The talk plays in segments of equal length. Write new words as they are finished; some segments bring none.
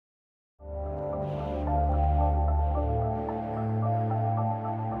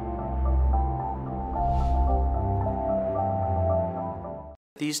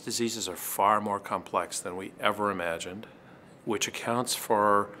These diseases are far more complex than we ever imagined, which accounts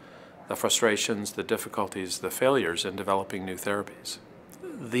for the frustrations, the difficulties, the failures in developing new therapies.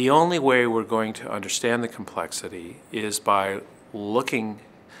 The only way we're going to understand the complexity is by looking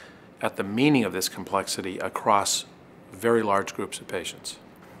at the meaning of this complexity across very large groups of patients.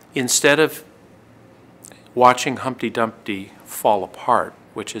 Instead of watching Humpty Dumpty fall apart,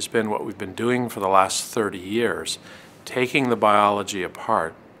 which has been what we've been doing for the last 30 years, taking the biology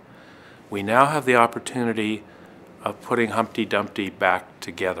apart, we now have the opportunity of putting Humpty Dumpty back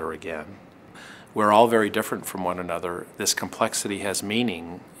together again. We're all very different from one another. This complexity has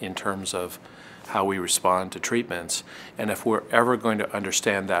meaning in terms of how we respond to treatments, and if we're ever going to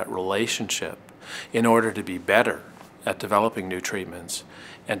understand that relationship in order to be better at developing new treatments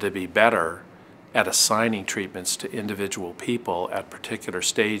and to be better at assigning treatments to individual people at particular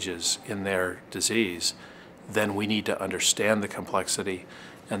stages in their disease, then we need to understand the complexity,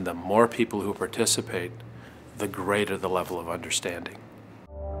 and the more people who participate, the greater the level of understanding.